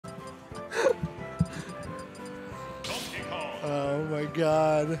Oh my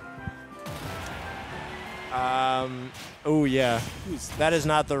god. Oh yeah. That is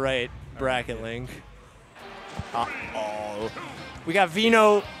not the right bracket link. Uh-oh. We got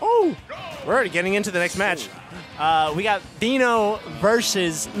Vino. Oh, we're already getting into the next match. We got Vino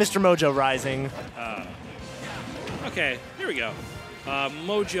versus Mr. Mojo Rising. Okay, here we go.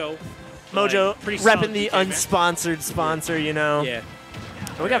 Mojo. Mojo pretty repping the solid unsponsored sponsor, you know. Yeah.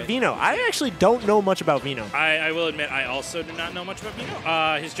 And we got Vino. I actually don't know much about Vino. I will admit, I also do not know much about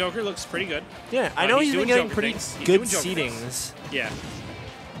Vino. His Joker looks pretty good. Yeah, I know he's been getting pretty good seedings. seedings. Yeah.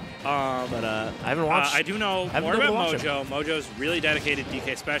 But I haven't watched. I do know more about Mojo. Mojo's really dedicated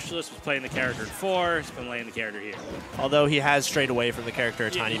DK specialist. Was playing the character in 4. He's been playing the character here. Although he has strayed away from the character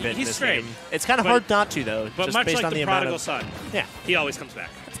a tiny bit in this strayed. game. It's kind of hard not to, though. But just much based like on the amount prodigal of, son, yeah, he always comes back.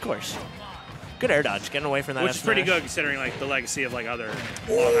 Of course. Good air dodge, getting away from that. Which is pretty good considering like the legacy of like other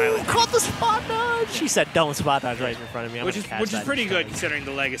Long Island. Caught the spot dodge. She said, "Don't spot dodge right in front of me." Which is pretty good considering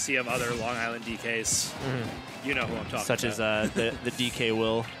the legacy of other Long Island DKs. You know who I'm talking about. Such as the DK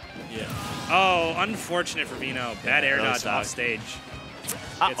Will. Yeah. Oh, unfortunate for Vino. Bad air dodge off stage.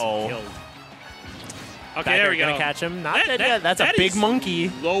 Uh-oh. Killed. Okay, there we go. Gonna catch him. Not dead yet. That's a big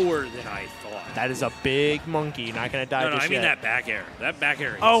monkey. Lower than I thought. That is a big monkey. Not gonna die No, just I mean yet. that back air. That back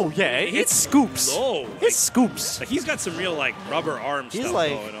air. Oh yeah, it scoops. Low. It scoops. Like he's got some real like rubber arm stuff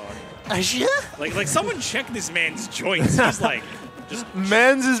going on. Yeah. Like someone check this man's joints. He's like just.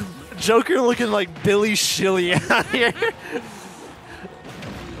 Man's is Joker looking like Billy Shilly out here.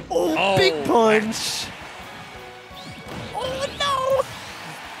 Oh, big punch. Oh no.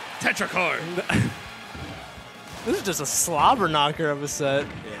 Tetracard. This is just a slobber knocker of a set.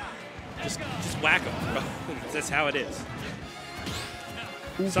 Yeah. Just whack him, bro. That's how it is.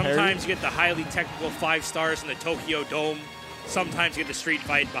 Ooh, sometimes you get the highly technical 5 stars in the Tokyo Dome. Sometimes you get the street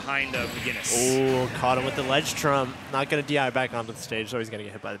fight behind McGinnis. Oh, caught him with the ledge trump. Not going to DI back onto the stage, so he's going to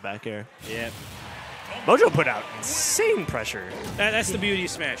get hit by the back air. Yeah. Mojo put out insane pressure. That's the beauty of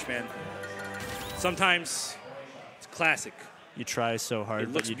Smash, man. Sometimes it's classic. You try so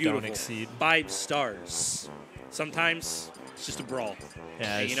hard, but you don't exceed. 5 stars. Sometimes it's just a brawl.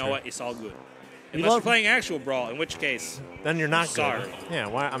 Yeah, and you know what? It's all good. You Unless you're playing actual brawl, in which case, then you're not sorry. Good. Yeah,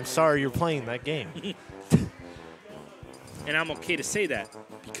 I'm sorry you're playing that game. And I'm okay to say that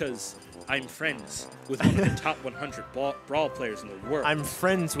because I'm friends with one of the top 100 brawl players in the world. I'm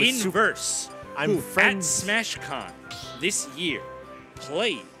friends with Inverse. I'm friends at SmashCon this year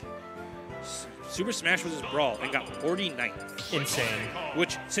played Super Smash Bros. Brawl and got 49th. Insane.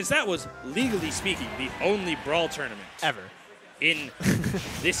 Which, since that was, legally speaking, the only Brawl tournament ever in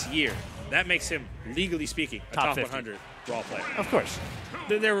this year, that makes him, legally speaking, a top 100 Brawl player. Of course.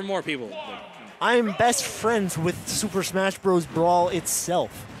 There were more people. I'm best friends with Super Smash Bros. Brawl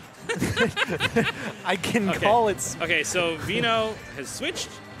itself. I can call it. Okay, so Vino has switched.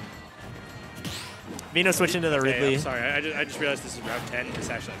 Vino switched into the Ridley. I'm sorry, I just realized this is round 10. This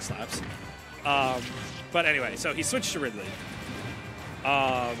actually like slaps. But anyway, so he switched to Ridley.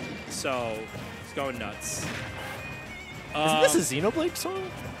 So he's going nuts. Isn't this a Xenoblade song?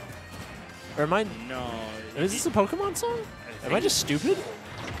 Or am I? No. Is this a Pokemon song? Am I just stupid?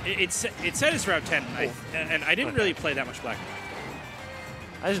 It said it's round 10, and I didn't really play that much Black and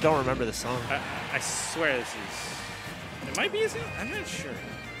White. I just don't remember the song. I swear this is. It might be, is it? I'm not sure.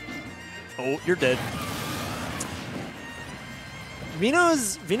 Oh, you're dead.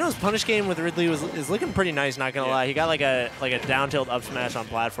 Vino's punish game with Ridley is looking pretty nice. Not gonna lie, he got like a down tilt up smash on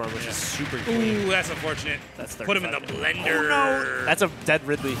platform, which is super clean. Ooh, that's unfortunate. That's put him in the blender. Oh, no. That's a dead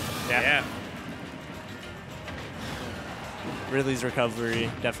Ridley. Yeah. Ridley's recovery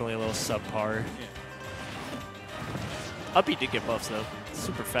definitely a little subpar. Yeah. Uppy did get buffs though.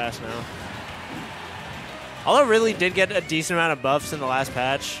 Super fast now. Although Ridley did get a decent amount of buffs in the last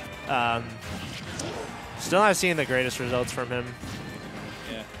patch, still not seeing the greatest results from him.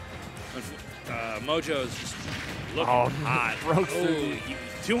 Yeah. Mojo is just looking hot. Broke through.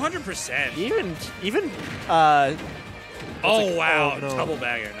 200%. Even. Oh wow! Oh, no. Double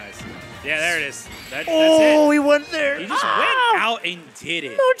bagger, nice. Yeah, there it is. That's it. Oh, he went there. He just went out and did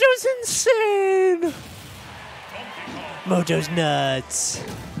it. Mojo's insane. Mojo's nuts.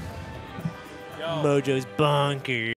 Mojo's bonkers.